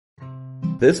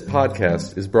This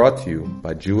podcast is brought to you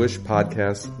by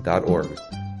JewishPodcasts.org.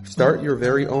 Start your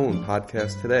very own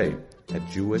podcast today at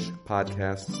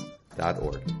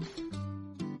JewishPodcasts.org.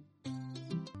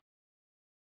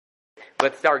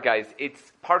 Let's start, guys.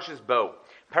 It's Parshas Bo.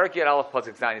 Parak Yad Aleph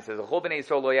Pasuk Zayin. It says, "L'chol b'nei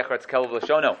Yisrael lo yechatz kelev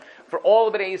l'shono." For all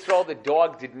of b'nei Yisrael, the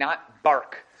dog did not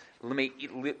bark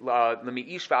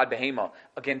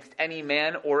against any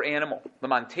man or animal.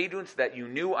 L'man tedun, so that you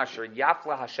knew Asher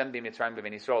Yafla Hashem b'Mitzrayim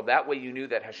b'nei Yisrael. That way you knew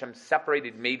that Hashem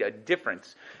made a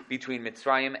difference between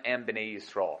Mitzrayim and b'nei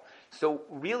Yisrael. So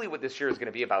really what this year is going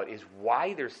to be about is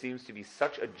why there seems to be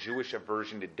such a Jewish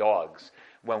aversion to dogs,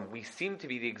 when we seem to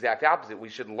be the exact opposite. We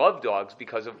should love dogs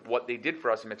because of what they did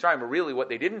for us in Mitzrayim, or really what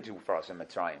they didn't do for us in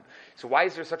Mitzrayim. So why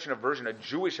is there such an aversion, a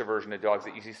Jewish aversion to dogs,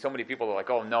 that you see so many people that are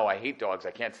like, oh no, I hate dogs,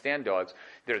 I can't stand dogs.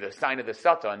 They're the sign of the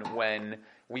Satan, when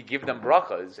we give them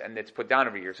brachas, and it's put down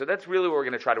every year. So that's really what we're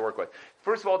going to try to work with.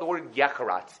 First of all, the word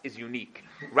yecharatz is unique.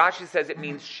 Rashi says it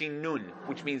means shinun,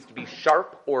 which means to be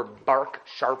sharp or bark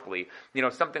sharply. You know,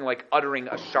 something like uttering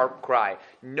a sharp cry.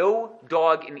 No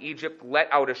dog in Egypt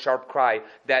let out a sharp cry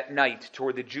that night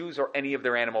toward the Jews or any of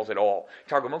their animals at all.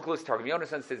 Targum Onkelos, Targum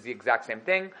Yonasan says the exact same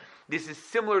thing. This is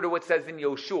similar to what says in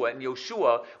Yoshua. In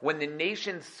Yoshua, when the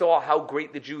nation saw how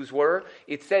great the Jews were,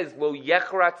 it says, Lo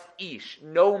yechratz ish.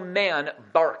 No man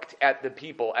barked at the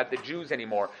people, at the Jews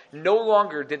anymore. No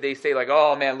longer did they say like,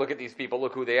 oh man, look at these people,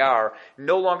 look who they are.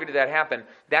 No longer did that happen.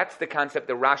 That's the concept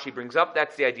that Rashi brings up.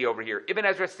 That's the idea over here. Ibn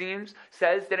Ezra says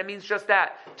that it means just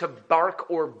that, to bark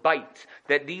or bite.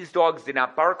 That these dogs did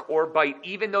not bark or bite.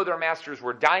 Even though their masters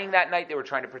were dying that night, they were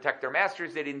trying to protect their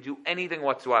masters, they didn't do anything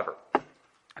whatsoever.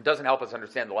 It doesn't help us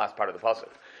understand the last part of the pasuk.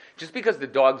 Just because the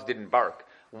dogs didn't bark,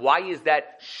 why is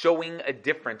that showing a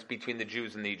difference between the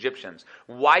Jews and the Egyptians?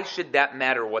 Why should that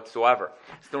matter whatsoever?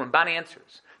 So the Ramban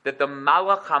answers that the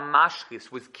Malach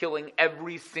HaMashchis was killing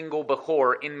every single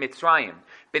Bechor in Mitzrayim.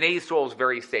 Bnei Yisrael is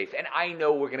very safe. And I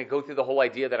know we're going to go through the whole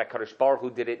idea that HaKadosh Baruch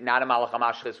Hu did it, not a Malach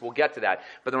HaMashchis. We'll get to that.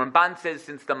 But the Ramban says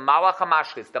since the Malach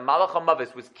HaMashchis, the Malach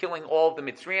HaMavis, was killing all of the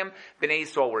Mitzrayim, Bnei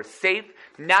Yisrael were safe,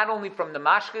 not only from the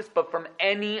Mashchis, but from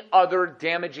any other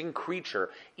damaging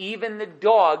creature. Even the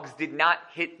dogs did not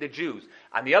hit the Jews.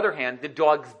 On the other hand, the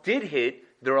dogs did hit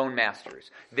their own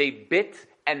masters. They bit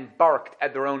and barked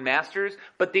at their own masters,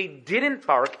 but they didn't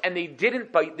bark and they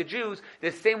didn't bite the Jews the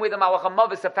same way the Malach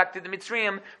HaMavis affected the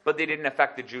Mitzrayim, but they didn't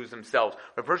affect the Jews themselves.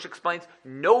 Rav Hirsch explains,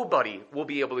 nobody will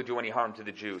be able to do any harm to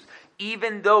the Jews,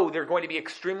 even though they're going to be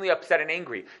extremely upset and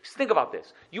angry. Just think about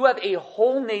this. You have a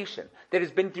whole nation that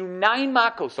has been through 9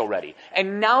 Makos already,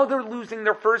 and now they're losing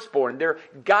their firstborn, their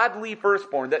godly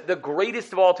firstborn, the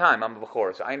greatest of all time. I'm a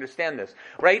Bechor, so I understand this,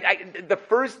 right? The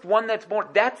first one that's born,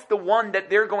 that's the one that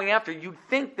they're going after. You'd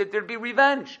think that there'd be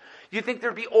revenge. You think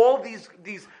there'd be all these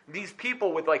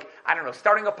people with, like, I don't know,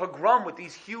 starting a pogrom with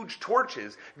these huge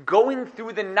torches, going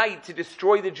through the night to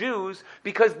destroy the Jews,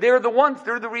 because they're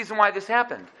the reason why this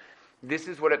happened. This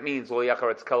is what it means. Lo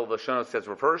yacharetz kelev l'shono, says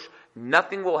Rav Hirsch.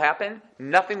 Nothing will happen.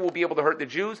 Nothing will be able to hurt the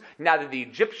Jews. Neither the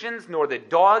Egyptians nor the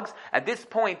dogs. At this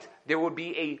point, there would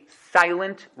be a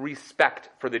silent respect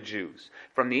for the Jews.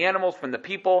 From the animals, from the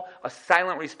people, a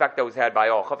silent respect that was had by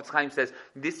all. Chafetz Chaim says,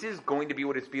 this is going to be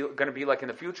what it's going to be like in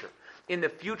the future. In the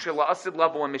future, la'asid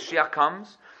lavo, when Mashiach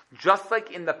comes, just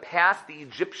like in the past the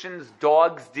Egyptians'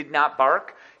 dogs did not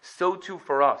bark, so too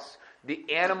for us.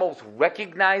 The animals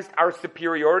recognized our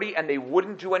superiority and they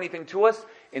wouldn't do anything to us.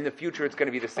 In the future, it's going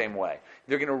to be the same way.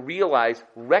 They're going to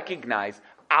recognize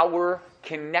our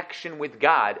connection with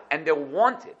God, and they'll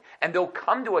want it. And they'll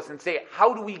come to us and say,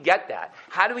 how do we get that?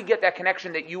 How do we get that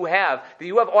connection that you have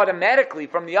automatically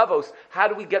from the Avos? How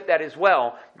do we get that as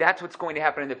well? That's what's going to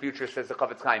happen in the future, says the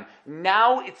Chafetz Chaim.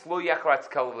 Now it's lo yachratz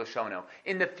kelev l'shono.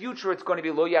 In the future, it's going to be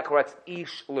lo yachratz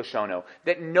ish l'shono,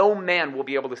 that no man will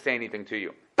be able to say anything to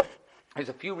you. There's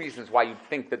a few reasons why you'd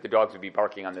think that the dogs would be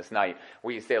barking on this night,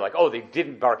 where you say like, oh, they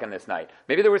didn't bark on this night.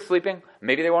 Maybe they were sleeping,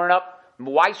 maybe they weren't up.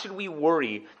 Why should we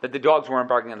worry that the dogs weren't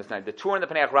barking on this night? The Torah in the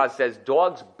Panei Raz says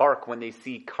dogs bark when they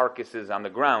see carcasses on the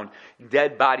ground,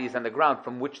 dead bodies on the ground,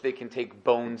 from which they can take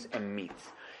bones and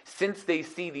meats. Since they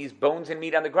see these bones and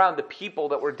meat on the ground, the people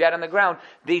that were dead on the ground,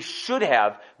 they should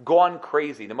have gone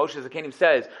crazy. The Moshe Zakanim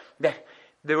says that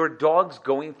there were dogs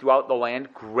going throughout the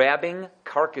land grabbing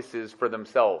carcasses for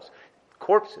themselves.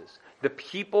 Corpses. The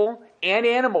people and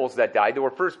animals that died, there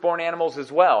were firstborn animals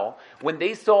as well, when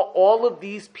they saw all of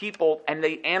these people and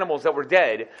the animals that were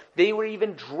dead, they were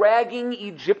even dragging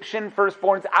Egyptian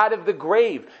firstborns out of the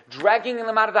grave, dragging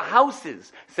them out of the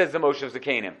houses, says the Moshe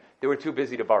Zakanim. They were too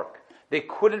busy to bark. They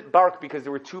couldn't bark because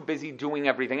they were too busy doing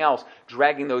everything else,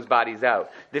 dragging those bodies out.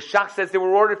 The Shach says they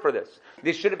were ordered for this.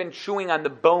 They should have been chewing on the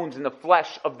bones and the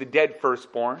flesh of the dead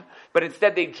firstborn, but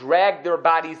instead they dragged their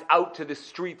bodies out to the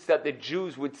streets that the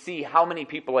Jews would see how many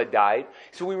people had died.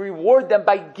 So we reward them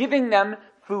by giving them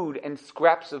food and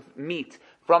scraps of meat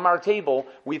from our table.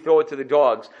 We throw it to the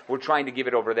dogs. We're trying to give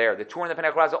it over there. The Torah and the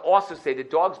Penach Raza also say that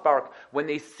dogs bark when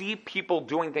they see people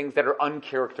doing things that are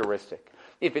uncharacteristic.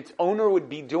 If its owner would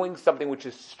be doing something which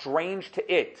is strange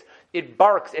to it, it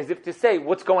barks as if to say,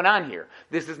 what's going on here?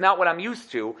 This is not what I'm used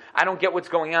to. I don't get what's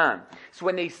going on. So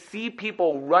when they see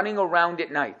people running around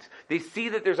at night, they see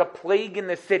that there's a plague in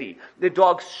the city. The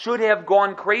dogs should have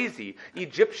gone crazy.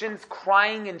 Egyptians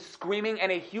crying and screaming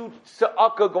and a huge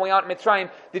sa'aka going out in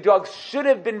Mitzrayim. The dogs should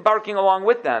have been barking along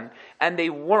with them, and they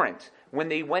weren't. When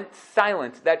they went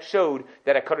silent, that showed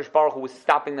that HaKadosh Baruch Hu was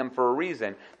stopping them for a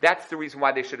reason. That's the reason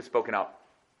why they should have spoken up.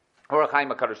 Or Chaim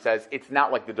HaKadosh says, it's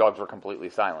not like the dogs were completely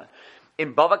silent.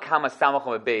 In Bava Kama Samach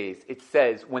Beis, it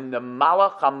says, when the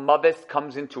Malach HaMavis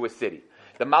comes into a city,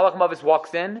 the Malach HaMavis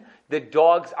walks in, the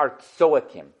dogs are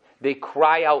tzoakim. They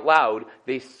cry out loud,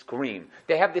 they scream.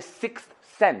 They have this sixth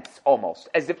sense, almost,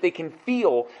 as if they can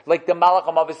feel like the Malach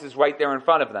HaMavis is right there in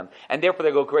front of them. And therefore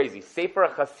they go crazy. Sefer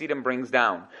HaChasidim brings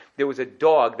down, there was a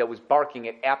dog that was barking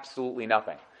at absolutely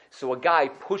nothing. So a guy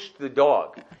pushed the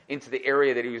dog into the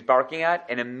area that he was barking at,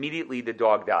 and immediately the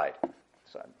dog died.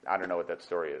 So I don't know what that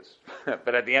story is.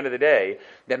 But at the end of the day,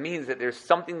 that means that there's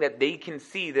something that they can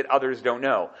see that others don't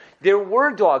know. There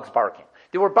were dogs barking.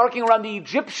 They were barking around the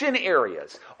Egyptian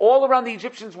areas. All around the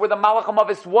Egyptians where the Malach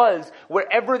HaMavis was,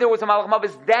 wherever there was a Malach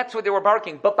HaMavis, that's where they were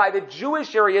barking. But by the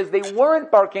Jewish areas, they weren't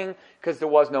barking because there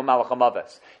was no Malach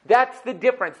HaMavis. That's the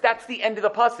difference. That's the end of the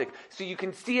pasuk. So you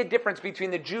can see a difference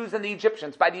between the Jews and the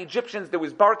Egyptians. By the Egyptians, there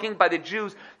was barking. By the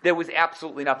Jews, there was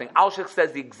absolutely nothing. Alshich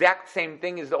says the exact same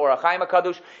thing as the Or HaChaim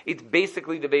HaKadosh. It's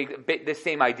basically the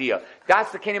same idea. Das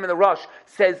Kenim in the Rush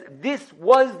says this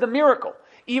was the miracle.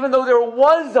 Even though there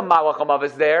was a Malach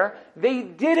HaMavis there, they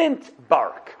didn't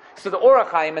bark. So the Or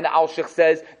HaChaim and the Alshich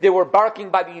says they were barking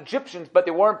by the Egyptians, but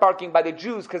they weren't barking by the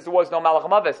Jews because there was no Malach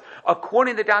HaMavis.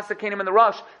 According to Das Kenim and the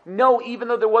Rush, no, even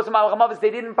though there was a Malach HaMavis,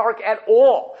 they didn't bark at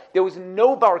all. There was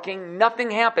no barking, nothing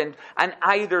happened on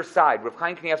either side. Rav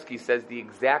Chaim Kanievsky says the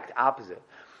exact opposite.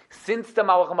 Since the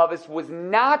Malach HaMavis was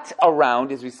not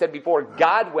around, as we said before,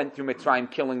 God went through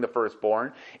Mitzrayim killing the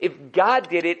firstborn. If God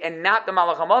did it and not the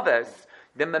Malach HaMavis,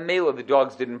 then Mamela, the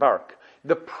dogs didn't bark.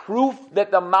 The proof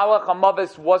that the Malach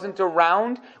HaMavis wasn't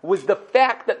around was the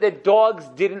fact that the dogs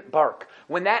didn't bark.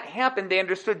 When that happened, they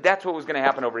understood that's what was going to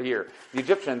happen over here. The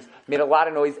Egyptians made a lot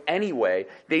of noise anyway.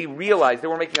 They realized they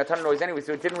were making a ton of noise anyway,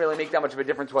 so it didn't really make that much of a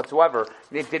difference whatsoever.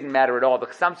 It didn't matter at all. The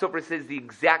Chassam Sofer says the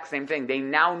exact same thing. They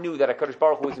now knew that HaKadosh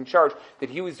Baruch Hu was in charge, that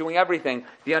he was doing everything.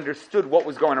 They understood what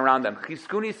was going around them.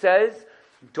 Chizkuni says,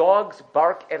 dogs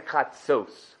bark at Chatzos.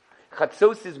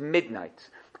 Chatzos is midnight.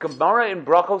 Gemara in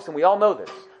Brachos, and we all know this,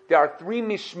 there are 3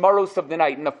 mishmaros of the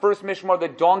night. In the first mishmar, the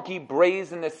donkey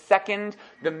brays. In the second,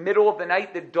 the middle of the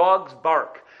night, the dogs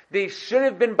bark. They should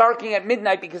have been barking at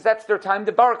midnight because that's their time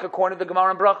to bark, according to the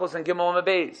Gemara in Brachos and Gimel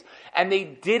Beis. And they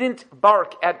didn't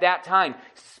bark at that time.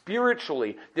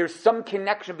 Spiritually, there's some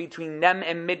connection between them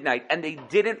and midnight, and they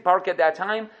didn't bark at that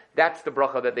time. That's the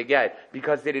bracha that they get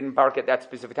because they didn't bark at that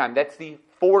specific time. That's the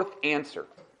fourth answer.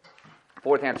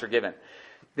 Fourth answer given.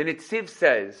 The Netziv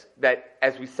says that,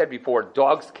 as we said before,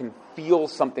 dogs can feel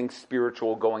something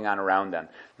spiritual going on around them.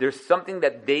 There's something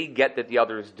that they get that the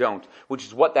others don't, which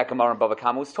is what that Gemara in Bava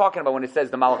Kama was talking about when it says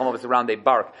the Malach HaMavis around, they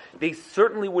bark. They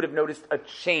certainly would have noticed a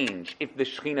change if the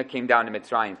Shekhinah came down to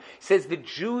Mitzrayim. It says the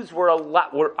Jews were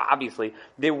obviously,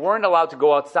 they weren't allowed to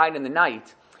go outside in the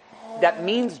night. That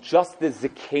means just the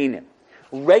Zikanim.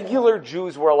 Regular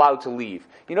Jews were allowed to leave.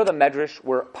 You know the Medrash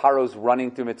where Paro's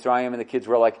running through Mitzrayim and the kids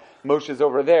were like, Moshe's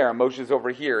over there, Moshe's over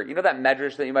here. You know that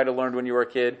Medrash that you might have learned when you were a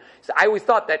kid? So I always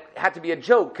thought that had to be a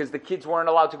joke because the kids weren't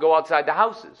allowed to go outside the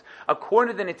houses.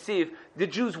 According to the Netziv, the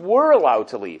Jews were allowed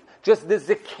to leave. Just the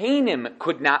Zikanim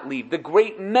could not leave. The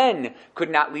great men could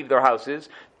not leave their houses.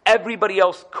 Everybody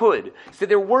else could. So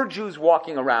there were Jews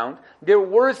walking around. There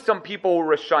were some people who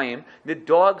were Rashayim. The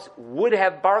dogs would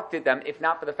have barked at them if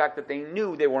not for the fact that they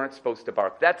knew they weren't supposed to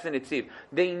bark. That's the Netziv.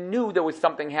 They knew there was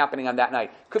something happening on that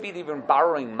night. Could be even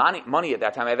borrowing money at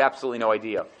that time. I have absolutely no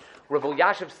idea. Rav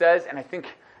Elyashiv says, and I think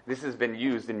this has been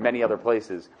used in many other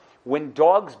places, when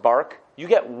dogs bark, you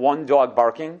get one dog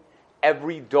barking,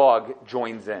 every dog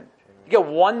joins in. You get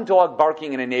one dog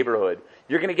barking in a neighborhood,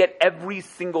 you're going to get every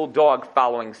single dog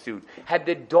following suit. Had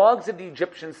the dogs of the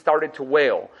Egyptians started to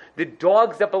wail, the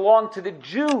dogs that belonged to the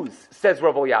Jews, says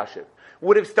Rav Elyashiv,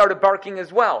 would have started barking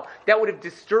as well. That would have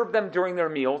disturbed them during their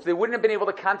meals. They wouldn't have been able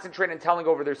to concentrate on telling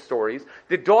over their stories.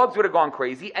 The dogs would have gone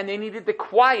crazy, and they needed the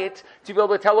quiet to be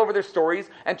able to tell over their stories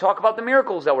and talk about the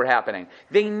miracles that were happening.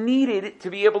 They needed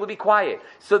to be able to be quiet.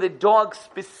 So the dogs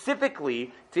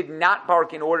specifically did not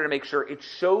bark in order to make sure. It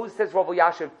shows, says Rav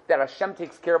Elyashiv, that Hashem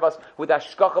takes care of us with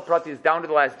Hashgacha Pratis down to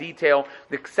the last detail.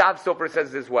 The Ksav Sofer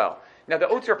says as well. Now the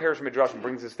Otzar Perish Midrash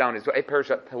brings this down as well. Perish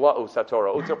Pilao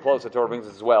Satorah. Otzar Pilao Satorah brings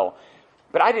this as well.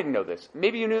 But I didn't know this.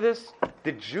 Maybe you knew this.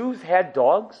 The Jews had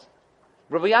dogs.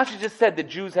 Rav Elyashiv just said the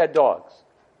Jews had dogs.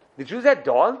 The Jews had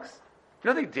dogs?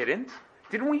 No, they didn't.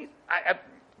 Didn't we?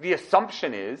 The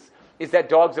assumption is that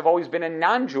dogs have always been a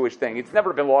non-Jewish thing. It's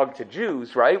never belonged to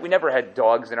Jews, right? We never had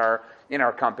dogs in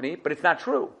our company, but it's not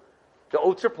true. The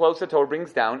Otzar Pilao Satorah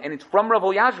brings down, and it's from Rav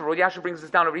Elyashiv. Rav Elyashiv brings this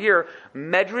down over here.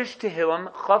 Medrash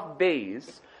Tehillim Chav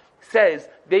Beis says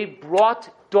they brought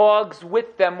dogs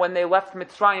with them when they left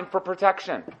Mitzrayim for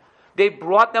protection. They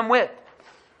brought them with.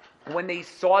 When they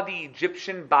saw the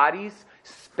Egyptian bodies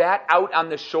spat out on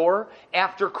the shore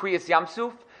after Kriyas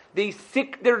Yamsuf, they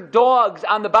sicked their dogs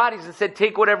on the bodies and said,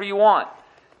 take whatever you want.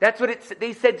 That's what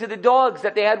they said to the dogs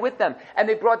that they had with them. And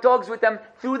they brought dogs with them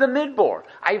through the Midbar.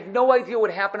 I have no idea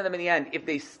what happened to them in the end, if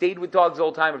they stayed with dogs the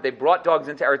whole time, or if they brought dogs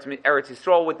into Eretz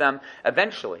Yisrael with them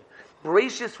eventually.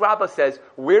 Bereshis Rabbah says,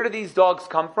 where do these dogs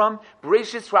come from?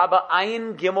 Bereshis Rabbah,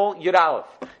 Ayin Gimel Yud Aleph,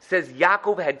 says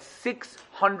Yaakov had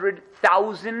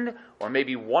 600,000 or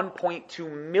maybe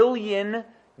 1.2 million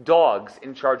dogs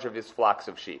in charge of his flocks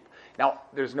of sheep. Now,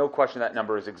 there's no question that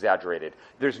number is exaggerated.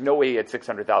 There's no way he had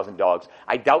 600,000 dogs.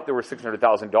 I doubt there were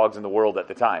 600,000 dogs in the world at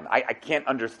the time. I can't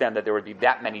understand that there would be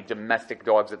that many domestic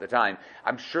dogs at the time.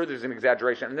 I'm sure there's an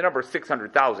exaggeration. And the number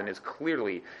 600,000 is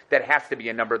clearly, that has to be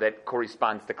a number that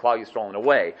corresponds to Klal Yisrael in a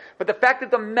way. But the fact that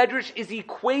the Medrash is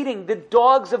equating the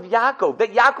dogs of Yaakov,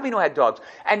 that Yaakov had dogs,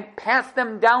 and passed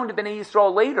them down to Bnei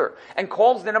Yisrael later, and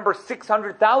calls the number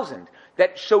 600,000,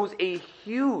 that shows a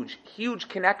huge, huge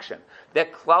connection.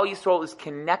 That Klal Yisrael is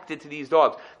connected to these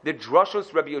dogs. The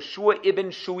Drashos Rabbi Yoshua ibn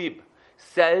Shuib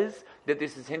says that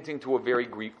this is hinting to a very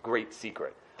great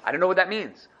secret. I don't know what that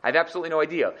means. I have absolutely no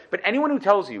idea. But anyone who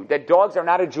tells you that dogs are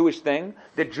not a Jewish thing,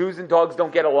 that Jews and dogs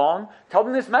don't get along, tell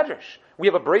them this medrash. We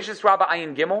have a Bereshis Rabbah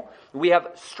Ayin Gimel. We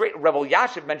have Rav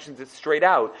Elyashiv mentions it straight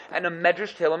out, and a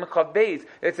Medrash Tehillim Chav Beis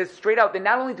that says straight out that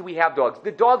not only do we have dogs,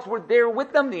 the dogs were there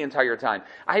with them the entire time.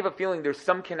 I have a feeling there's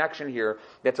some connection here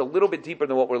that's a little bit deeper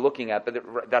than what we're looking at,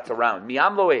 but that's around.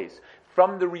 Miam Loez,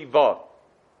 from the Riva,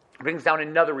 brings down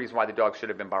another reason why the dogs should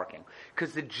have been barking.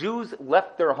 Because the Jews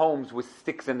left their homes with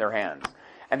sticks in their hands.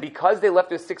 And because they left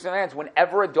their sticks in their hands,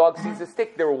 whenever a dog sees a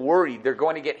stick, they're worried they're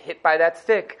going to get hit by that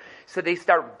stick. So they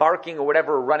start barking or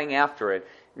whatever, running after it.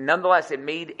 Nonetheless,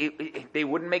 they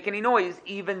wouldn't make any noise,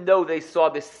 even though they saw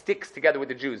the sticks together with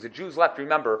the Jews. The Jews left,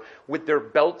 remember, with their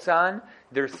belts on,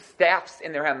 their staffs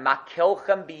in their hand.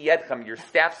 Makelchem biyedchem, your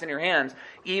staffs in your hands.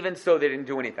 Even so, they didn't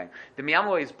do anything. The Miam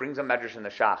Loez brings a medrash in the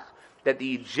Shach that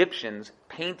the Egyptians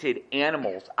painted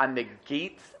animals on the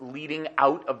gates leading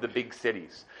out of the big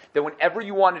cities. That whenever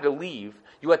you wanted to leave,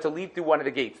 you had to leave through one of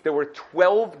the gates. There were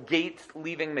 12 gates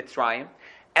leaving Mitzrayim.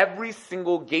 Every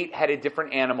single gate had a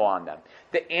different animal on them.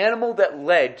 The animal that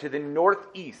led to the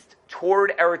northeast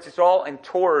toward Eretz Yisrael and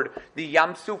toward the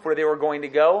Yam Suf where they were going to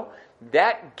go,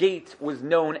 that gate was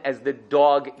known as the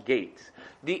dog gate.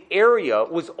 The area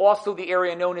was also the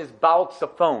area known as Baal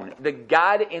Tzafon. The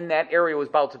god in that area was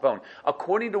Baal Tzafon.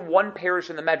 According to one parish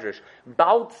in the Medrash,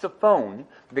 Baal Tzafon,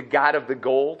 the god of the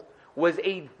gold, was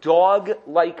a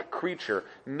dog-like creature.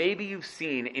 Maybe you've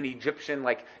seen in Egyptian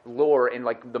lore, in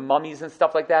the mummies and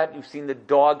stuff like that, you've seen the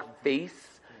dog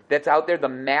face that's out there, the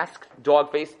masked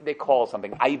dog face. They call it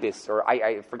something, ibis, or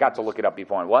I forgot to look it up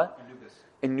before. What?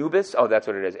 Anubis? Oh, that's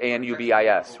what it is.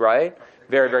 Anubis, right?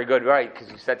 Very, very good, right, because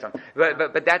you said something.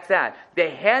 But that's that.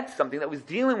 They had something that was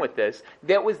dealing with this,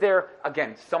 that was there.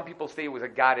 Again, some people say it was a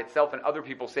god itself, and other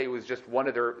people say it was just one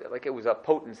of their, it was a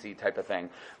potency type of thing,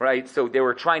 right? So they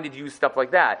were trying to use stuff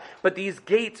like that. But these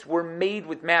gates were made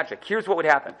with magic. Here's what would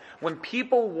happen. When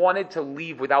people wanted to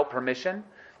leave without permission,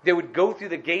 they would go through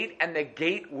the gate, and the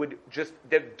gate would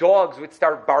the dogs would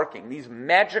start barking. These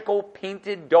magical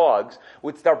painted dogs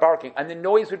would start barking, and the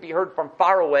noise would be heard from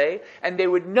far away, and they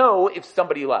would know if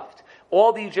somebody left.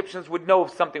 All the Egyptians would know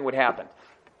if something would happen.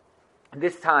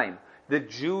 This time, the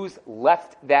Jews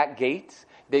left that gate.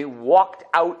 They walked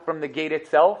out from the gate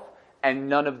itself, and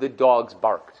none of the dogs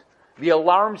barked. The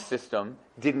alarm system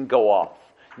didn't go off.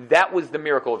 That was the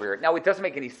miracle over here. Now, it doesn't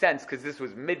make any sense because this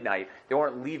was midnight. They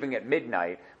weren't leaving at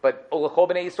midnight. But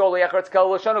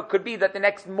it could be that the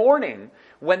next morning,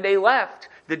 when they left,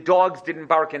 the dogs didn't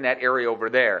bark in that area over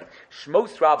there.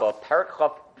 Shmos Rabbah, Parak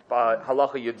Chaf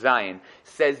Halacha Yud Zayin,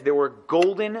 says there were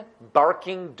golden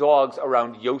barking dogs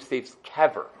around Yosef's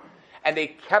kever. And they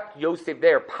kept Yosef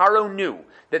there. Paro knew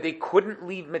that they couldn't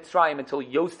leave Mitzrayim until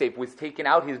Yosef was taken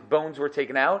out, his bones were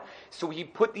taken out. So he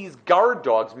put these guard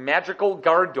dogs, magical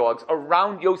guard dogs,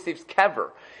 around Yosef's kever.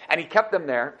 And he kept them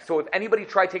there, so if anybody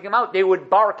tried to take him out, they would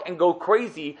bark and go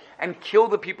crazy and kill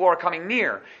the people who are coming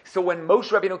near. So when Moshe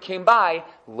Rabbeinu came by,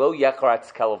 Lo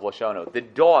Yecharatz Kelav Lashono, the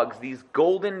dogs, these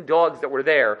golden dogs that were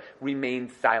there,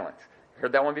 remained silent.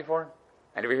 Heard that one before?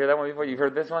 Anybody hear that one before? You've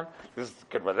heard this one? This is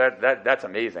a good one. That's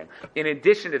amazing. In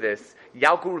addition to this,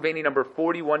 Yalkut Reuveni number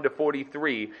 41 to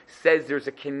 43 says there's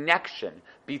a connection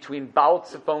between Baal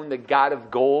Tzifon, the god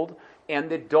of gold, and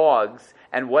the dogs,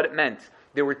 and what it meant.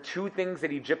 There were two things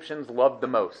that Egyptians loved the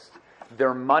most: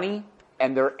 their money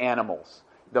and their animals.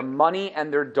 The money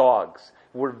and their dogs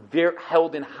were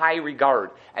held in high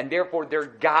regard, and therefore their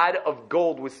god of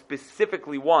gold was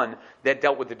specifically one that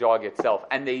dealt with the dog itself.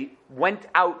 And they went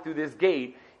out through this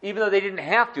gate, even though they didn't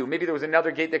have to. Maybe there was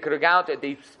another gate that could have gone out.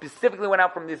 They specifically went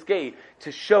out from this gate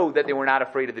to show that they were not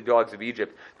afraid of the dogs of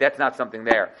Egypt. That's not something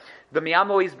there. The Miyam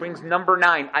always brings number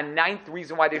 9, a ninth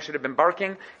reason why they should have been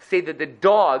barking, say that the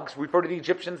dogs refer to the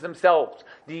Egyptians themselves.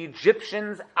 The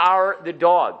Egyptians are the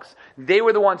dogs. They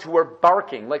were the ones who were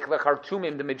barking, like the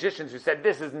Khartoumim, the magicians who said,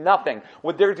 this is nothing.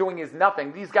 What they're doing is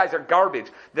nothing. These guys are garbage.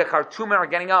 The Khartoumim are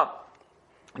getting up.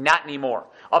 Not anymore.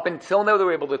 Up until now, they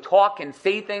were able to talk and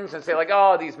say things and say like,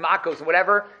 oh, these Makos and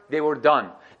whatever. They were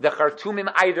done. The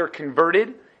Khartoumim either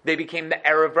converted, they became the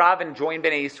Erev Rav and joined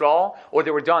Bnei Yisrael, or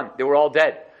they were done. They were all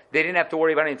dead. They didn't have to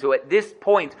worry about anything. So at this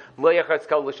point, Lo Yechatz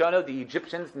Kol Lashano, the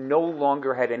Egyptians no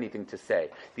longer had anything to say.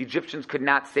 The Egyptians could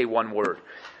not say one word.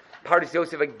 Pardes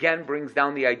Yosef again brings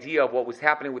down the idea of what was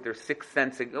happening with their sixth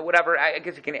sense, whatever. I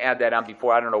guess you can add that on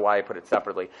before. I don't know why I put it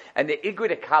separately. And the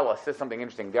Igrit Akala says something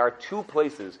interesting. There are two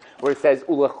places where it says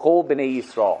Ulechol B'nei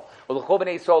Yisrael. Ulechol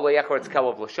B'nei Yisrael le'yachar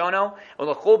etzkel of Lashono.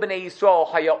 Ulechol B'nei Yisrael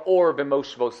haya or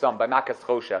b'mosh vosam by Makas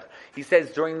Choshech. He says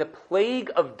during the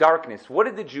plague of darkness, what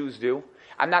did the Jews do?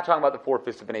 I'm not talking about the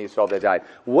 4/5 of Bnei Yisrael that died.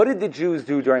 What did the Jews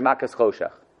do during Makas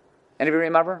Choshech? Anybody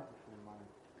remember?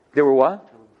 They were what?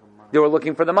 They were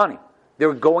looking for the money. They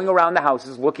were going around the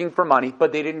houses looking for money,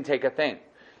 but they didn't take a thing.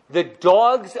 The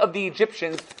dogs of the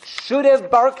Egyptians should have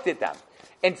barked at them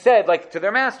and said, like to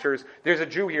their masters, there's a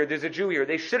Jew here, there's a Jew here.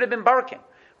 They should have been barking,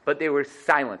 but they were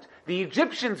silent. The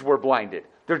Egyptians were blinded.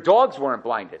 Their dogs weren't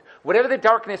blinded. Whatever the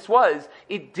darkness was,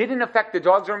 it didn't affect the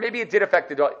dogs, or maybe it did affect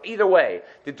the dogs. Either way,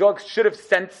 the dogs should have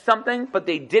sensed something, but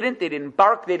they didn't. They didn't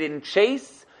bark. They didn't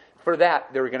chase. For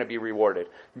that, they were going to be rewarded.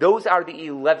 Those are the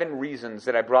 11 reasons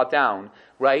that I brought down,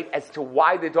 right, as to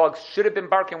why the dogs should have been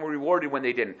barking and were rewarded when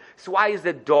they didn't. So why is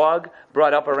the dog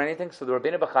brought up or anything? So the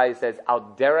Rabbeinu Bachai says,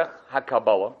 Al derech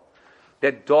HaKabbalah,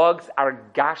 that dogs are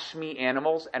gashmi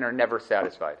animals and are never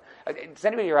satisfied. Does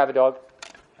anybody here have a dog?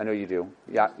 I know you do.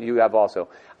 Yeah, you have also.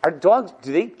 Are dogs,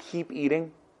 do they keep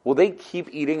eating? Will they keep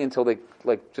eating until they,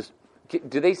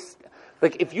 do they...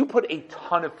 Like, if you put a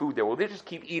ton of food there, will they just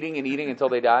keep eating and eating until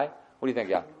they die? What do you think,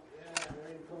 yeah? Yeah,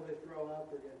 until they throw up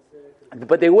or get sick.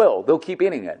 But they will. They'll keep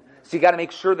eating it. So you got to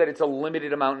make sure that it's a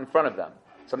limited amount in front of them.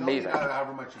 It's amazing.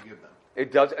 However much you give them.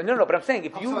 It does. No, but I'm saying,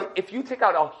 if you take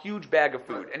out a huge bag of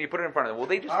food and you put it in front of them, will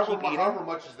they just keep eating? However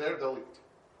much is there, they'll eat.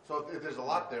 So if there's a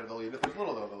lot there, they'll eat. If there's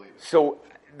little, they'll eat it. So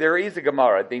there is a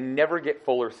Gemara. They never get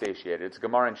full or satiated. It's a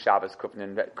Gemara in Shabbos,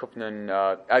 Gittin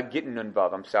Nun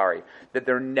Vav, I'm sorry, that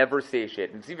they're never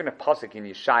satiated. It's even a pasuk in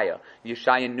Yeshaya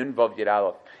Nun Vav Yud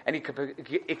Aleph. And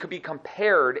it could be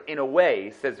compared in a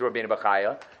way, says Rabbeinu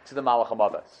Bachaya, to the Malach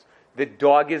HaMavis. The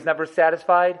dog is never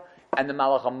satisfied, and the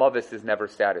Malach HaMavis is never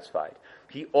satisfied.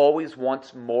 He always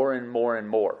wants more and more and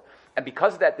more. And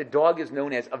because of that, the dog is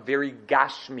known as a very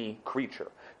gashmi creature.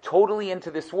 Totally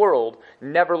into this world,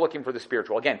 never looking for the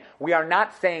spiritual. Again, we are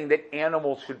not saying that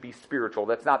animals should be spiritual.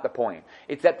 That's not the point.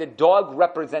 It's that the dog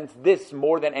represents this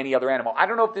more than any other animal. I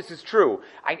don't know if this is true.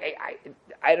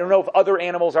 I don't know if other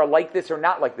animals are like this or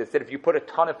not like this. That if you put a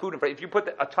ton of food in front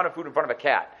of a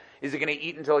cat, is it going to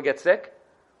eat until it gets sick?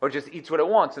 Or just eats what it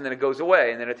wants and then it goes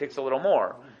away and then it takes a little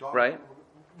more, right?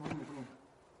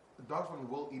 The dogs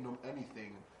will eat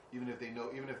anything, even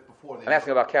if before they... I'm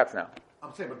asking about cats now.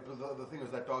 I'm saying, but the thing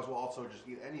is that dogs will also just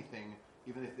eat anything,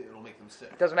 even if it'll make them sick.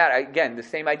 It doesn't matter. Again, the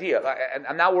same idea.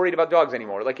 I'm not worried about dogs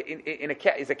anymore. Like in a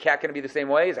cat, is a cat going to be the same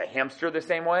way? Is a hamster the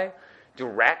same way? Do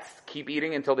rats keep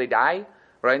eating until they die,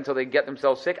 right? Until they get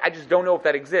themselves sick? I just don't know if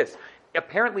that exists.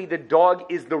 apparently the dog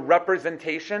is the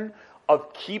representation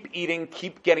of keep eating,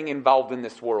 keep getting involved in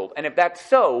this world. And if that's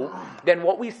so, then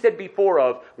what we said before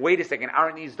of, wait a second,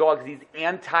 aren't these dogs these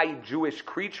anti-Jewish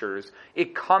creatures?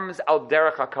 It comes al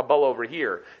derech HaKabbalah over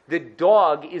here. The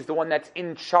dog is the one that's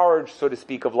in charge, so to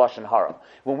speak, of Lashon Hara.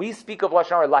 When we speak of Lashon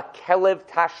Hara, la kelev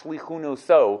tashlichuno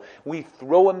so, we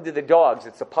throw him to the dogs.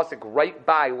 It's a pasuk right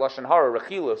by Lashon Hara,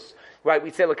 Rechilus. Right,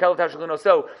 we say la kelev tashlichuno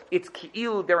so. It's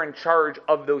ki'ilu, they're in charge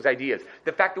of those ideas.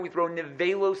 The fact that we throw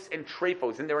nevelos and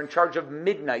trefos, and they're in charge of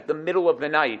midnight, the middle of the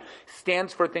night,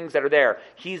 stands for things that are there.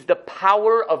 He's the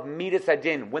power of midas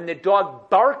adin. When the dog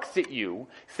barks at you,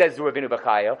 says Ravinu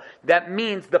Bachaya, that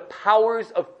means the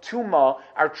powers of Tuma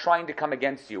are trying to come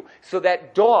against you. So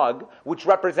that dog, which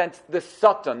represents the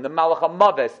Satan, the Malach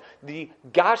HaMaves, the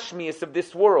Gashmias of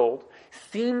this world,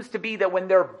 seems to be that when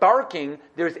they're barking,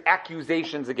 there's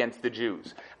accusations against the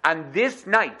Jews. On this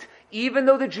night, even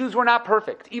though the Jews were not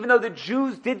perfect, even though the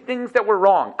Jews did things that were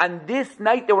wrong, on this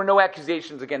night there were no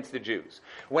accusations against the Jews.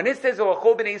 When it says,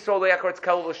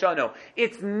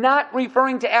 it's not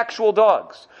referring to actual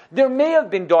dogs. There may have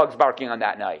been dogs barking on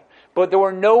that night, but there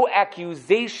were no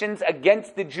accusations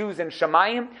against the Jews in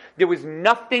Shemayim. There was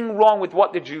nothing wrong with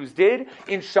what the Jews did.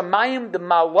 In Shemayim, the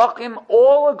Malachim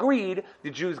all agreed the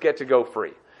Jews get to go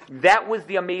free. That was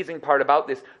the amazing part about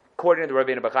this, according to the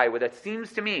Ravina Bachai. What that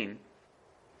seems to mean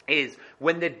is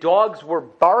when the dogs were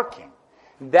barking,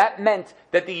 that meant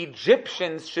that the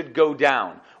Egyptians should go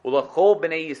down. We were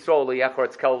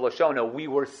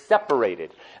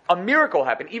separated. A miracle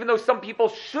happened, even though some people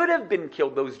should have been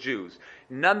killed, those Jews.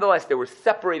 Nonetheless, they were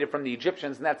separated from the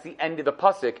Egyptians, and that's the end of the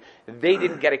pasuk. They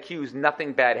didn't get accused.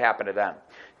 Nothing bad happened to them.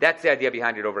 That's the idea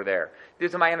behind it over there.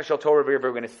 There's a Ma'ayan Shel Torah over here, but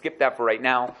we're going to skip that for right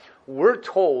now. We're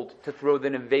told to throw the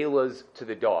nevelas to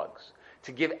the dogs.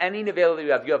 To give any nevela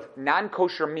that you have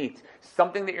non-kosher meat,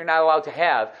 something that you're not allowed to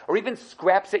have, or even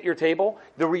scraps at your table,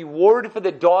 the reward for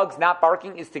the dogs not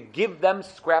barking is to give them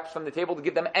scraps from the table, to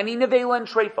give them any nevela and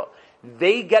treifa.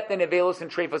 They get the nevelos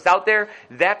and treifos out there.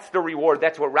 That's the reward.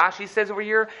 That's what Rashi says over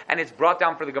here, and it's brought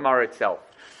down for the Gemara itself.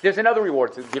 There's another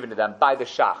reward given to them by the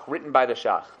Shach, written by the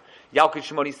Shach. Yalkut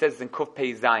Shimoni says in Kuf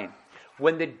Pei Zayin,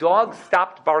 when the dogs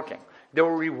stopped barking, they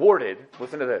were rewarded.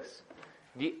 Listen to this.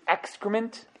 The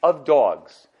excrement of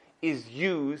dogs is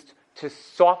used to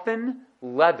soften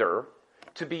leather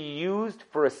to be used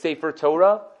for a Sefer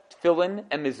Torah, tefillin,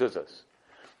 and mezuzahs.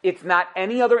 It's not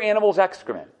any other animal's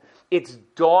excrement. It's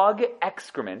dog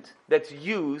excrement that's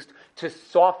used to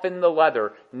soften the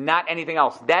leather, not anything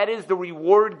else. That is the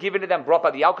reward given to them, brought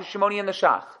by the Yalkut Shimoni and the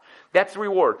Shach. That's the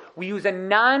reward. We use a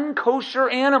non-kosher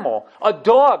animal, a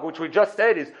dog, which we just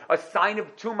said is a sign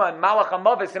of Tuma and Malach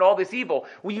HaMaves and all this evil.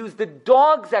 We use the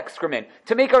dog's excrement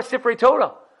to make our Sifrei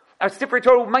Torah. Our Sifrei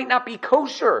Torah might not be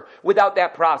kosher without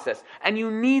that process. And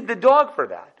you need the dog for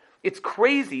that. It's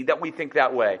crazy that we think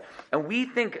that way. And we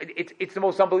think it's the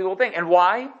most unbelievable thing. And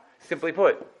why? Simply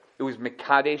put, it was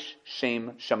Mekadesh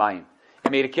Shem Shamayim.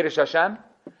 It made a Kiddush Hashem.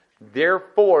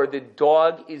 Therefore, the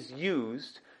dog is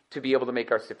used to be able to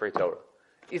make our Sifrei Torah.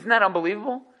 Isn't that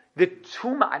unbelievable? The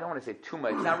tuma, I don't want to say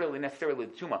tuma, it's not really necessarily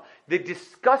the tuma. The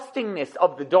disgustingness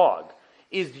of the dog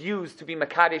is used to be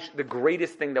Makadesh, the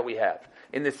greatest thing that we have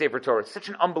in the Sefer Torah. It's such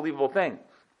an unbelievable thing.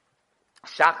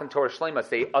 Shach and Torah Shlema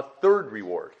say a third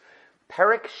reward.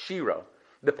 Perek Shira,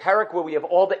 the perek where we have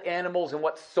all the animals and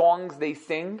what songs they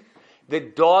sing, the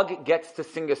dog gets to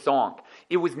sing a song.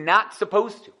 It was not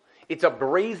supposed to. It's a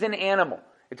brazen animal.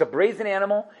 It's a brazen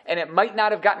animal, and it might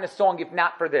not have gotten a song if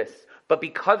not for this. But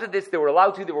because of this, they were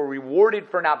allowed to. They were rewarded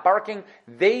for not barking.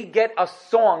 They get a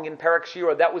song in Perek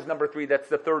Shira. That was number 3. That's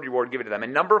the third reward given to them.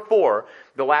 And number 4,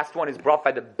 the last one, is brought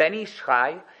by the Ben Ish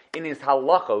Chai in his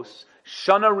Halachos,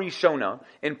 Shana Rishona,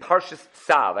 in Parshas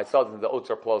Tzav. I saw this in the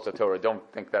Otzar Plosa Torah. Don't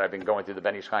think that I've been going through the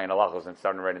Ben Ish Chai and Halachos and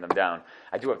starting writing them down.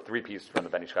 I do have 3 pieces from the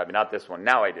Ben Ish Chai, but not this one.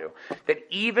 Now I do. That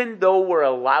even though we're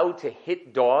allowed to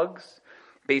hit dogs,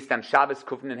 based on Shabbos,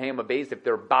 Kufn, and Hayom Beis, if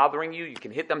they're bothering you, you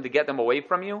can hit them to get them away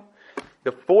from you.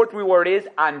 The 4th reward is,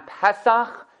 on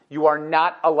Pesach, you are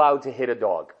not allowed to hit a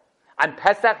dog. On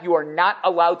Pesach, you are not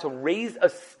allowed to raise a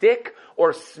stick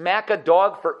or smack a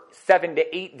dog for 7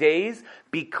 to 8 days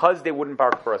because they wouldn't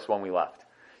bark for us when we left.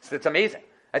 So it's amazing.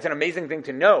 That's an amazing thing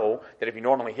to know, that if you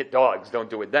normally hit dogs,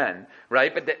 don't do it then,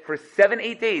 right? But that for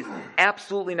 7-8 days,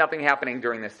 absolutely nothing happening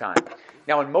during this time.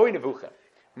 Now in Moreh Nevuchim,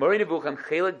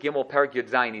 Chelik Gimel Perek Yud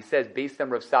Zayin, he says, based on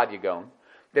Rav Sadia Gaon,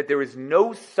 that there is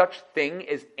no such thing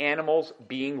as animals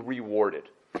being rewarded.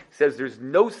 He says there's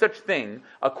no such thing,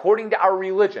 according to our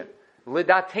religion,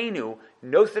 Lidatenu,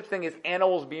 no such thing as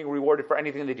animals being rewarded for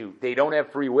anything they do. They don't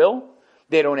have free will.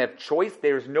 They don't have choice.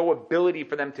 There's no ability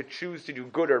for them to choose to do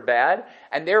good or bad.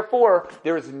 And therefore,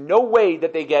 there is no way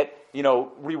that they get,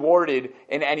 rewarded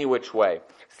in any which way.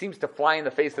 Seems to fly in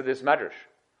the face of this medrash.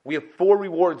 We have 4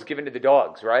 rewards given to the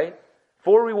dogs, right?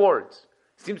 4 rewards.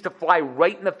 Seems to fly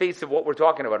right in the face of what we're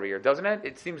talking about here, doesn't it?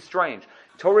 It seems strange.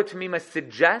 Torah Tamima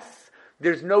suggests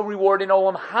there's no reward in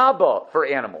Olam Haba for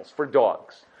animals, for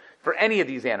dogs, for any of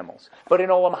these animals. But in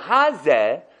Olam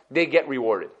Hazeh, they get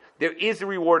rewarded. There is a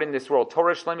reward in this world.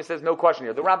 Torah Shlema says no question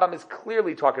here. The Rambam is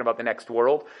clearly talking about the next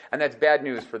world, and that's bad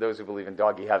news for those who believe in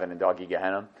doggy heaven and doggy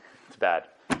Gehenna. It's bad.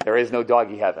 There is no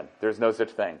doggy heaven. There's no such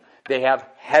thing. They have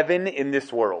heaven in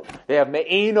this world. They have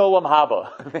Me'ein Olam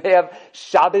Haba. They have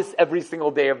Shabbos every single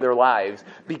day of their lives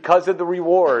because of the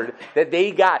reward that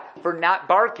they got for not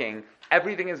barking.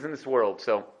 Everything is in this world.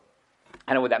 So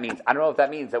I know what that means. I don't know if that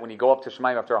means that when you go up to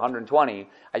Shemaim after 120,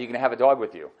 are you going to have a dog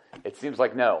with you? It seems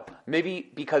like no. Maybe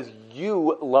because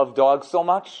you love dogs so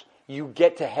much, you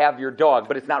get to have your dog,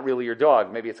 but it's not really your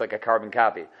dog. Maybe it's like a carbon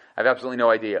copy. I have absolutely no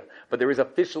idea. But there is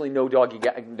officially no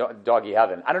doggy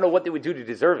heaven. I don't know what they would do to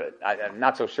deserve it. I'm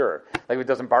not so sure. Like if it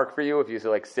doesn't bark for you, if you say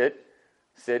like sit,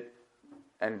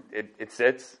 and it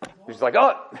sits, you're just like,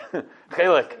 oh,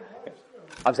 chelik.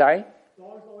 I'm sorry?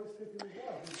 Dogs always sit in the dog.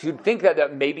 You'd think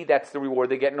that maybe that's the reward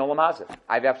they get in Olam Hazeh.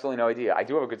 I have absolutely no idea. I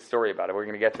do have a good story about it. We're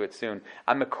going to get to it soon.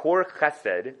 On Mekor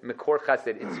Chesed,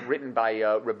 it's written by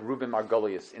Reb Reuven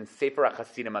Margolius in Sefer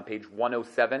HaChasidim on page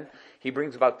 107. He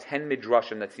brings about 10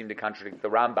 midrashim that seem to contradict the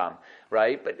Rambam,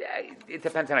 right? But it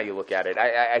depends on how you look at it.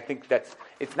 I think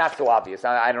it's not so obvious.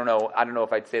 I don't know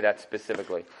if I'd say that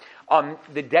specifically.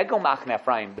 The Degel Machne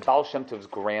Ephraim, the Baal Shem Tov's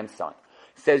grandson,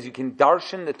 says you can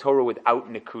darshan the Torah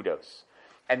without nekudos.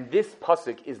 And this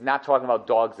pasuk is not talking about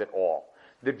dogs at all.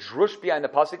 The drush behind the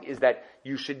pasuk is that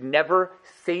you should never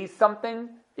say something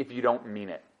if you don't mean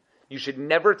it. You should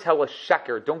never tell a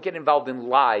sheker. Don't get involved in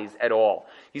lies at all.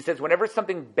 He says whenever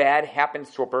something bad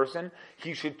happens to a person,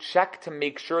 he should check to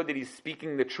make sure that he's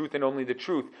speaking the truth and only the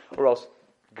truth, or else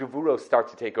gevuros start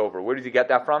to take over. Where did he get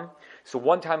that from? So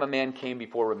one time a man came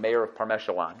before a mayor of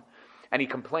Parmeshalon, and he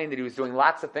complained that he was doing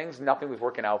lots of things, nothing was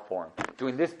working out for him.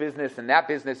 Doing this business and that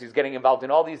business, he's getting involved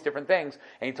in all these different things.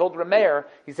 And he told the mayor,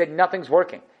 he said, nothing's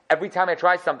working. Every time I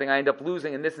try something, I end up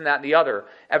losing, and this and that and the other,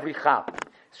 every chap.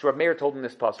 So Rav Meir told him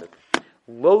this pasuk.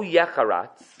 Lo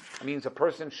yecharatz means a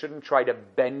person shouldn't try to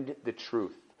bend the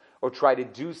truth or try to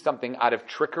do something out of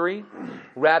trickery.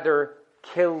 Rather,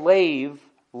 kilev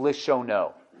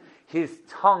lishono. His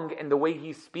tongue and the way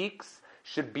he speaks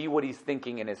should be what he's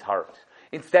thinking in his heart.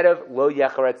 Instead of lo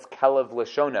yacharetz kelev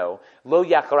lishono, lo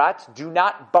yacharetz, do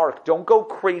not bark, don't go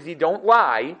crazy, don't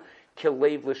lie.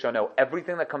 Kilev lishono,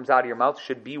 everything that comes out of your mouth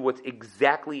should be what's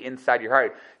exactly inside your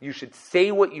heart. You should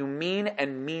say what you mean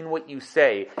and mean what you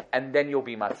say, and then you'll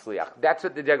be matzliach. That's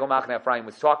what the Degel Machne Ephraim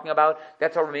was talking about.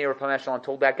 That's how Rameir of Parmeshalon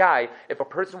told that guy, if a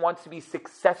person wants to be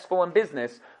successful in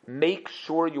business, make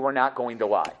sure you are not going to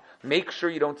lie. Make sure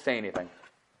you don't say anything.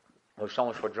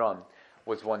 Shlomo Shvadron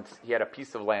was once, he had a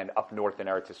piece of land up north in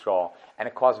Eretz Yisrael, and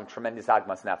it caused him tremendous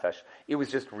agmas nefesh. It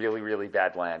was just really, really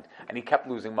bad land, and he kept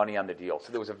losing money on the deal.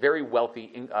 So there was a very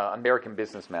wealthy American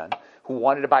businessman who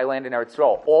wanted to buy land in Eretz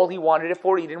Yisrael. All he wanted it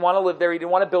for, he didn't want to live there, he didn't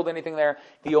want to build anything there.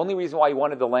 The only reason why he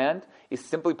wanted the land is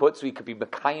simply put so he could be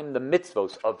mekayim the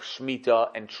mitzvos of Shemitah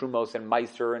and Trumos and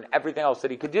Meiser and everything else that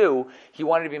he could do. He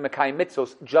wanted to be mekayim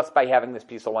mitzvos just by having this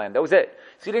piece of land. That was it.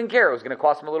 So he didn't care. It was going to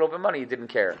cost him a little bit of money. He didn't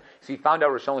care. So he found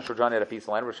out Rosh Hashanah had a piece of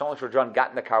land. Rosh Hashanah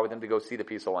got in the car with him to go see the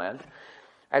piece of land.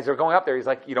 As they're going up there, he's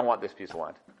like, you don't want this piece of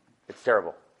land. It's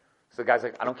terrible. So the guy's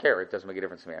like, I don't care. It doesn't make a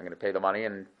difference to me. I'm going to pay the money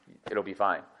and it'll be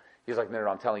fine. He's like, no,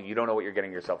 I'm telling you, you don't know what you're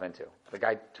getting yourself into. The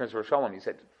guy turns to Rosh Hashanah, he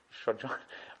said,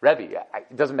 Rebbe,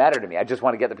 it doesn't matter to me. I just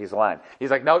want to get the piece of land.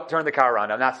 He's like, no, turn the car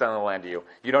around. I'm not selling the land to you.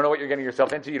 You don't know what you're getting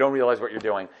yourself into. You don't realize what you're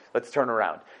doing. Let's turn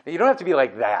around. Now, you don't have to be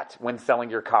like that when selling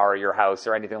your car or your house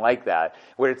or anything like that,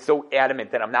 where it's so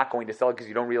adamant that I'm not going to sell it because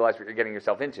you don't realize what you're getting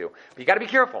yourself into. But you got to be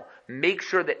careful. Make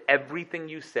sure that everything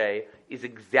you say is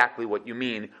exactly what you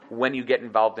mean when you get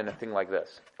involved in a thing like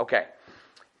this. Okay.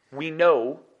 We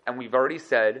know, and we've already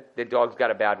said, that dogs got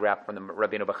a bad rap from the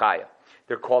Rabbeinu Bechaya.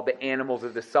 They're called the animals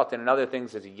of the Satan and other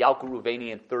things. There's a Yalkut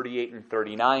Ruveni in 38 and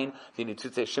 39. The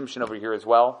Nitzutze Shimshon over here as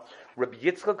well. Rabbi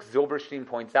Yitzchak Zilberstein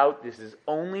points out this is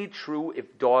only true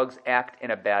if dogs act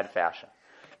in a bad fashion.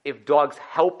 If dogs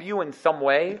help you in some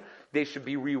way, they should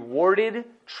be rewarded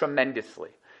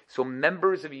tremendously. So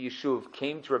members of a yeshuv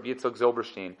came to Rabbi Yitzchak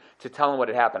Zilberstein to tell him what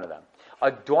had happened to them.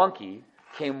 A donkey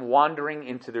came wandering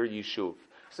into their yeshuv.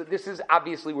 So this is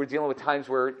obviously, we're dealing with times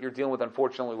where you're dealing with,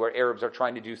 unfortunately, where Arabs are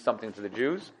trying to do something to the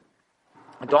Jews.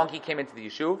 A donkey came into the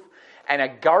yeshuv, and a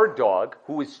guard dog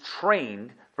who was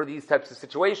trained for these types of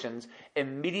situations,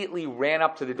 immediately ran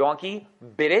up to the donkey,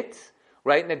 bit it,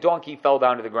 right, and the donkey fell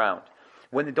down to the ground.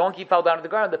 When the donkey fell down to the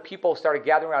ground, the people started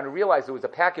gathering around and realized there was a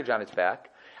package on its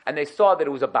back, and they saw that it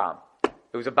was a bomb.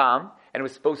 It was a bomb, and it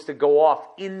was supposed to go off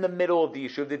in the middle of the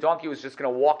yishuv. The donkey was just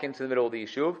going to walk into the middle of the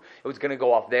yishuv. It was going to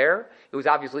go off there. It was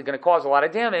obviously going to cause a lot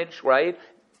of damage, right?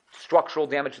 Structural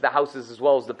damage to the houses as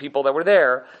well as the people that were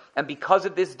there. And because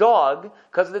of this dog,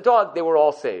 they were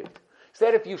all saved. So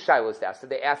they had a few shilohs asked. So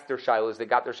they asked their shilohs. They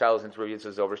got their shilohs into Rabbi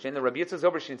Yitzchak Zilberstein. The Rabbi Yitzchak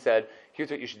Zilberstein said,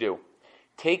 here's what you should do.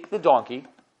 Take the donkey,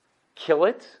 kill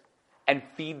it, and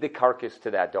feed the carcass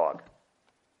to that dog.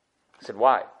 I said,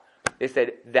 why? They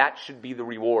said, that should be the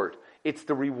reward. It's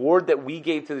the reward that we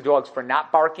gave to the dogs for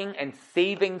not barking and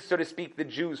saving, so to speak, the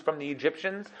Jews from the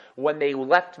Egyptians when they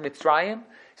left Mitzrayim,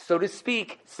 so to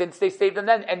speak, since they saved them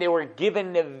then. And they were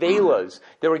given nevelas.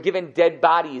 They were given dead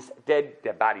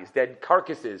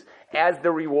carcasses as the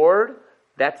reward.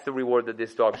 That's the reward that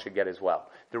this dog should get as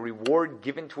well. The reward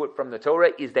given to it from the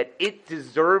Torah is that it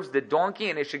deserves the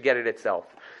donkey and it should get it itself.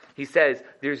 He says,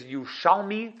 there's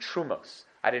Yerushalmi Trumos.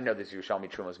 I didn't know this Yerushalmi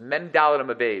Trumos. Mem Dalet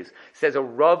Amabez says a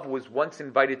Rav was once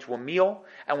invited to a meal,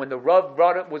 and when the Rav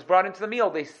was brought into the meal,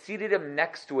 they seated him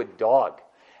next to a dog.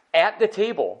 At the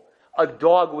table, a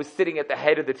dog was sitting at the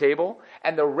head of the table,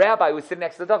 and the rabbi was sitting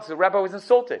next to the dog, so the rabbi was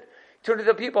insulted. He turned to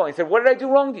the people and he said, what did I do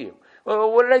wrong to you?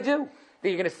 Well, what did I do?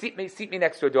 You're going to seat me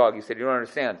next to a dog. He said, you don't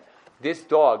understand. This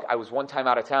dog, I was one time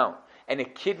out of town, and a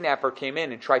kidnapper came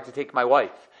in and tried to take my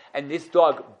wife, and this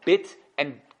dog bit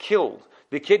and killed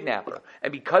the kidnapper.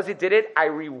 And because it did it, I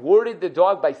rewarded the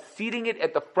dog by seating it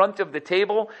at the front of the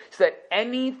table so that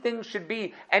any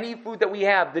food that we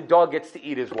have, the dog gets to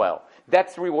eat as well.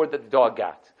 That's the reward that the dog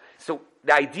got. So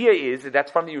the idea is, that's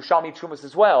from the Yerushalmi Trumas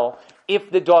as well,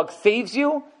 if the dog saves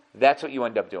you, that's what you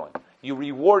end up doing. You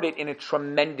reward it in a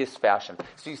tremendous fashion.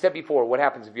 So you said before, what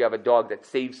happens if you have a dog that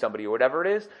saves somebody or whatever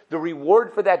it is? The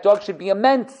reward for that dog should be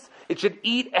immense. It should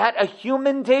eat at a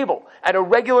human table, at a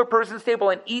regular person's table,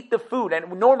 and eat the food.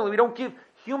 And normally we don't give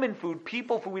human food,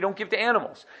 people food, we don't give to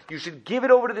animals. You should give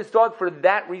it over to this dog for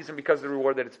that reason, because of the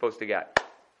reward that it's supposed to get.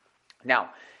 Now,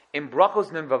 in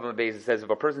Brachos Nun Vav Amabez, it says if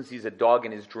a person sees a dog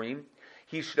in his dream,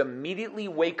 he should immediately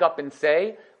wake up and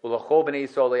say, before he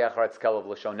says,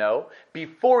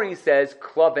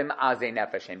 Klavim Azei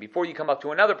Nefesh. Before you come up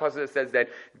to another passage that says that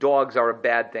dogs are a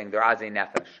bad thing, they're Azei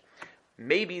Nefesh.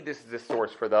 Maybe this is the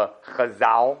source for the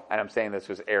Chazal, and I'm saying this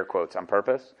with air quotes on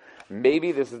purpose.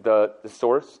 Maybe this is the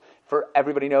source for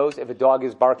everybody knows if a dog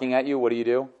is barking at you, what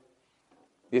do?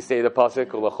 You say the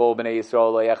pasuk,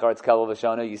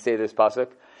 you say this pasuk.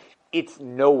 It's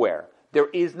nowhere. There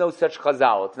is no such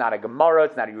chazal. It's not a Gemara.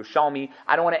 It's not a Yerushalmi.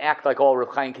 I don't want to act like all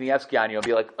Rav Chaim Kanievsky on you and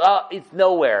be like, it's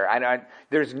nowhere.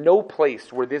 There's no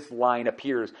place where this line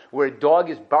appears, where a dog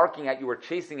is barking at you or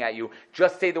chasing at you.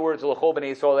 Just say the words, and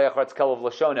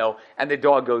the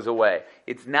dog goes away.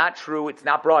 It's not true. It's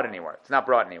not brought anywhere.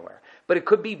 But it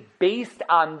could be based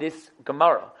on this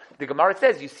Gemara. The Gemara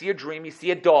says, you see a dream, you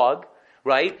see a dog,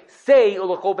 right? Say, and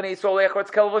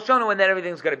then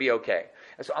everything's going to be okay.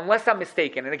 So unless I'm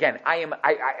mistaken, and again, I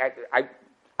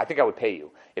think I would pay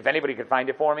you. If anybody could find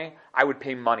it for me, I would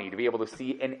pay money to be able to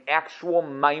see an actual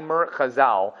Maimer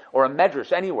Chazal or a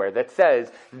Medrash anywhere that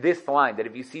says this line, that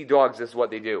if you see dogs, this is what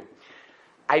they do.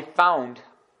 I found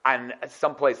on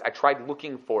some place, I tried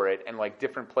looking for it in like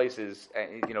different places,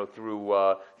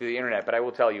 through the internet, but I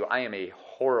will tell you, I am a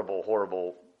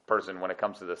horrible person when it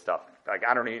comes to this stuff. Like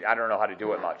I don't know how to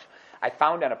do it much. I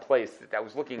found on a place that I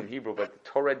was looking in Hebrew, but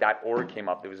Torah.org came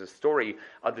up. There was a story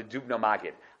of the Dubno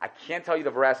Maggid. I can't tell you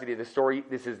the veracity of the story.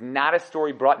 This is not a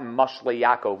story brought in Mashle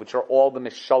Yaakov, which are all the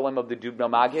Mishalim of the Dubno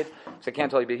Maggid. So I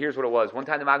can't tell you, but here's what it was. One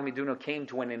time the Maggid Dubno came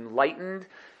to an enlightened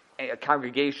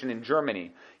congregation in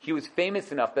Germany. He was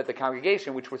famous enough that the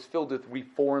congregation, which was filled with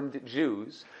Reformed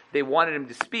Jews, they wanted him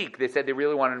to speak. They said they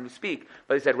really wanted him to speak.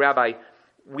 But they said, Rabbi,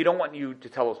 we don't want you to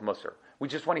tell us Musar. We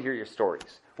just want to hear your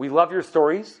stories. We love your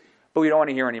stories, but we don't want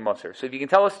to hear any Musar. So if you can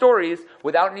tell us stories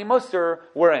without any Musar,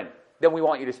 we're in. Then we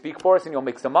want you to speak for us and you'll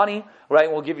make some money, right?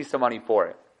 And we'll give you some money for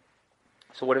it.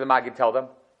 So what did the Maggid tell them?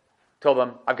 Told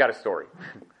them, I've got a story.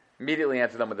 Immediately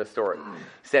answered them with a story.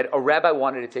 He said, a rabbi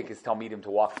wanted to take his Talmidim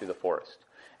to walk through the forest.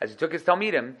 As he took his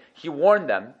Talmidim, he warned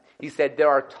them. He said, there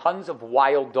are tons of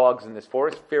wild dogs in this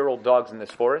forest, feral dogs in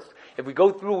this forest. If we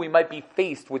go through, we might be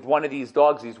faced with one of these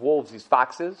dogs, these wolves, these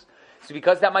foxes. So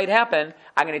because that might happen,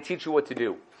 I'm going to teach you what to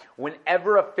do.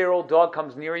 Whenever a feral dog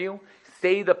comes near you,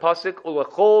 say the pasuk,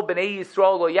 Ulachol b'nei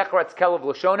Yisrael lo yachratz kelev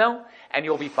l'shono, and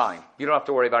you'll be fine. You don't have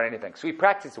to worry about anything. So he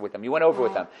practiced it with them. He went over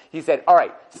with them. He said, all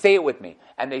right, say it with me.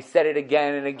 And they said it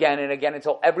again and again and again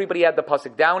until everybody had the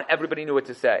pasuk down, everybody knew what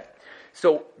to say.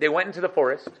 So they went into the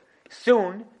forest.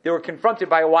 Soon, they were confronted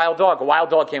by a wild dog. A wild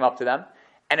dog came up to them,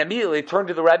 and immediately turned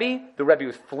to the Rebbe. The Rebbe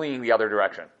was fleeing the other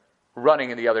direction,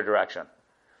 running in the other direction.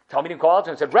 Talmidim called out to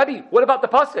him and said, Rebbe, what about the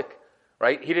pasuk?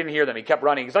 Right? He didn't hear them. He kept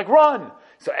running. He's like, run!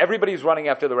 So everybody's running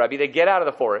after the Rebbe. They get out of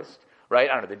the forest, right?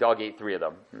 I don't know, the dog ate 3 of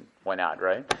them. Why not,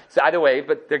 right? So either way,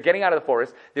 but they're getting out of the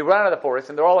forest. They run out of the forest,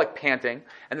 and they're all like panting.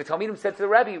 And the Talmidim said to the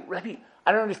Rebbe,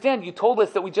 I don't understand. You told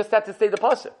us that we just had to say the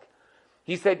pasuk.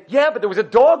 He said, yeah, but there was a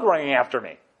dog running after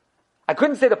me. I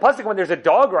couldn't say the pasuk when there's a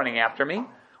dog running after me.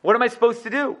 What am I supposed to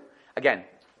do? Again,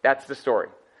 that's the story.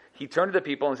 He turned to the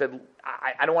people and said,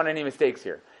 I don't want any mistakes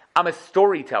here. I'm a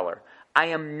storyteller.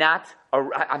 I'm not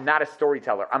a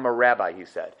storyteller. I'm a rabbi, he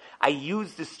said. I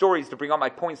use the stories to bring out my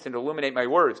points and to illuminate my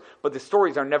words, but the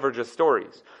stories are never just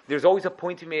stories. There's always a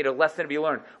point to be made, a lesson to be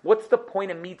learned. What's the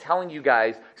point of me telling you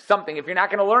guys something if you're not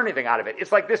going to learn anything out of it?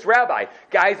 It's like this rabbi.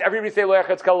 Guys, everybody say, Lo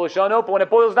yachatz kol l'shono, but when it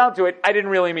boils down to it, I didn't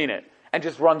really mean it, and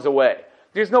just runs away.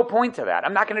 There's no point to that.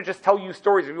 I'm not going to just tell you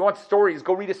stories. If you want stories,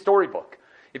 go read a storybook.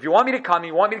 If you want me to come,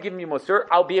 you want me to give you Musar,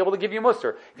 I'll be able to give you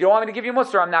Musar. If you don't want me to give you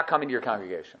Musar, I'm not coming to your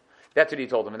congregation. That's what he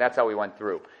told them, and that's how we went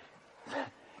through.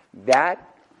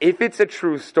 That, if it's a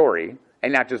true story,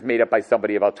 and not just made up by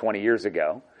somebody about 20 years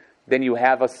ago, then you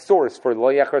have a source for Lo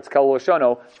Yachatz Kol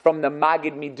L'Shono from the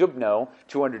Magid Midubno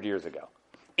 200 years ago.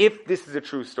 If this is a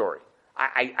true story.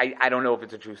 I don't know if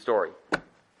it's a true story.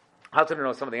 I also don't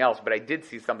know something else, but I did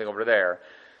see something over there.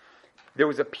 There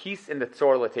was a piece in the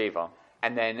Tzor L'Teva,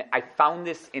 and then I found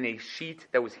this in a sheet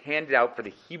that was handed out for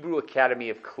the Hebrew Academy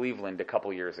of Cleveland a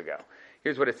couple years ago.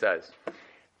 Here's what it says.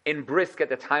 In Brisk, at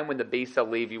the time when the Beis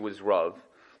HaLevi was Rav,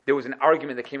 there was an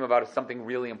argument that came about of something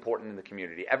really important in the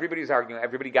community. Everybody was arguing,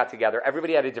 everybody got together,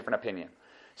 everybody had a different opinion.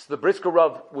 So the Brisker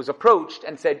Rav was approached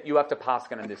and said, you have to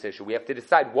paskin on this issue. We have to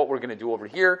decide what we're going to do over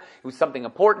here. It was something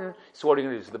important, so what are you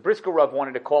going to do? So the Brisker Rav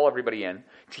wanted to call everybody in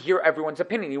to hear everyone's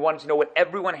opinion. He wanted to know what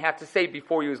everyone had to say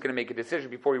before he was going to make a decision,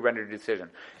 before he rendered a decision.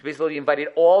 So basically he invited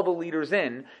all the leaders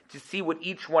in to see what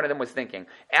each one of them was thinking.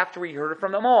 After he heard it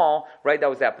from them all, right, that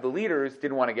was that. But the leaders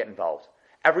didn't want to get involved.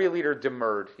 Every leader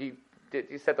demurred.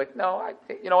 He said, like, no,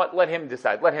 you know what, let him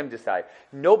decide.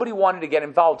 Nobody wanted to get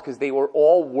involved because they were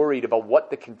all worried about what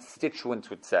the constituents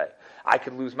would say. I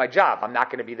could lose my job. I'm not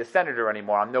going to be the senator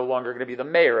anymore. I'm no longer going to be the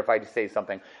mayor if I say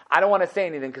something. I don't want to say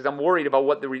anything because I'm worried about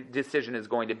what the decision is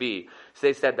going to be. So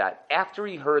they said that. After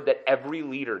he heard that every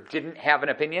leader didn't have an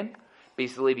opinion,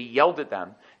 basically he yelled at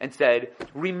them and said,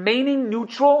 remaining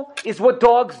neutral is what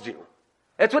dogs do.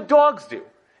 That's what dogs do.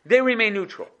 They remain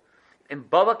neutral. In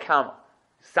Bava Kama,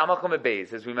 Samach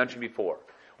Beis, as we mentioned before,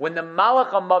 when the Malach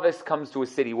HaMavis comes to a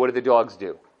city, what do the dogs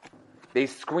do? They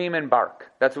scream and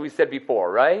bark. That's what we said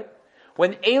before, right?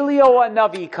 When Eliyahu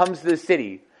HaNavi comes to the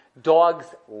city, dogs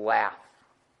laugh.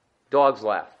 Dogs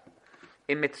laugh.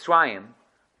 In Mitzrayim,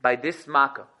 by this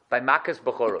Makkah, by Makkah's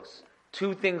Bechoros,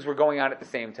 2 things were going on at the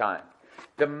same time.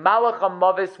 The Malach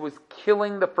HaMavis was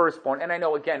killing the firstborn. And I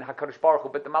know, again, HaKadosh Baruch Hu,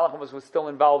 but the Malach HaMavis was still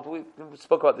involved. We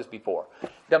spoke about this before.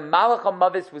 The Malach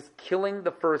HaMavis was killing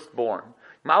the firstborn.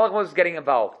 Malach HaMavis was getting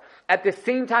involved. At the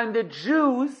same time, the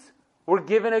Jews were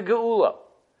given a Geula.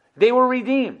 They were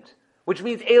redeemed. Which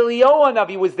means Eliyahu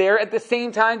HaNavi was there at the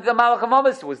same time the Malach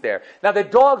HaMavis was there. Now the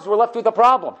dogs were left with a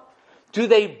problem. Do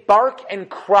they bark and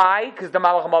cry because the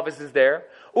Malach HaMavis is there?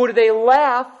 Or do they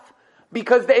laugh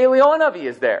because the Eliyahu HaNavi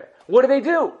is there? What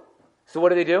do? So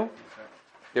what do?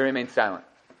 They remained silent.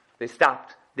 They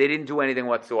stopped. They didn't do anything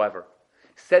whatsoever.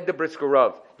 Said the Brisker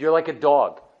Rav, you're like a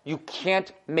dog. You can't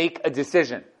make a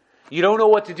decision. You don't know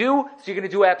what to do, so you're going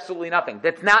to do absolutely nothing.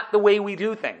 That's not the way we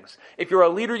do things. If you're a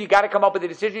leader, you got to come up with a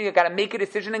decision. You got to make a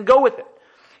decision and go with it.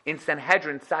 In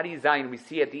Sanhedrin, Sadi Zayin, we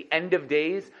see at the end of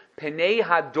days, Penei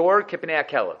Hador Kipnei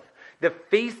HaKelev. The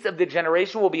face of the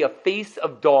generation will be a face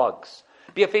of dogs.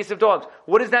 Be a face of dogs.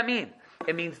 What does that mean?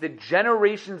 It means the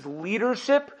generation's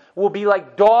leadership will be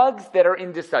like dogs that are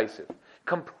indecisive.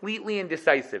 Completely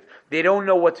indecisive. They don't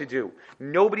know what to do.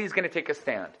 Nobody's going to take a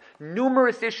stand.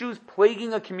 Numerous issues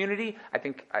plaguing a community. I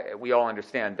think we all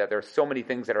understand that there are so many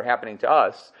things that are happening to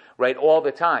us, right, all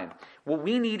the time. What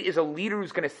we need is a leader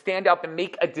who's going to stand up and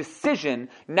make a decision,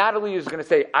 not a leader who's going to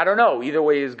say, I don't know, either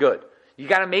way is good. You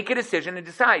got to make a decision and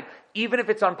decide. Even if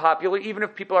it's unpopular, even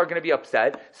if people are going to be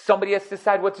upset, somebody has to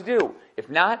decide what to do. If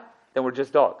not, then we're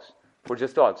just dogs. We're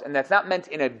just dogs. And that's not meant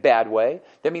in a bad way.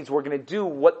 That means we're going to do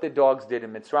what the dogs did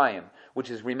in Mitzrayim, which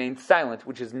is remain silent,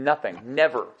 which is nothing,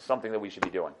 never something that we should be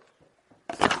doing.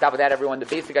 Stop with that, everyone. The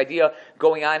basic idea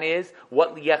going on is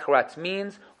what liyechratz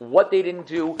means, what they didn't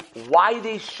do, why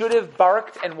they should have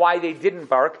barked and why they didn't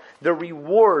bark, the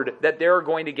reward that they're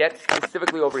going to get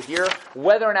specifically over here,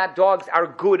 whether or not dogs are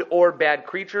good or bad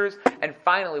creatures, and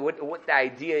finally what the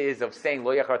idea is of saying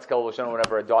lo yechratz kel l'shon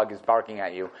whenever a dog is barking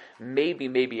at you.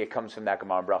 Maybe it comes from that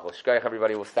Gemara Brachos. Shkoyach,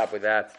 everybody. We'll stop with that.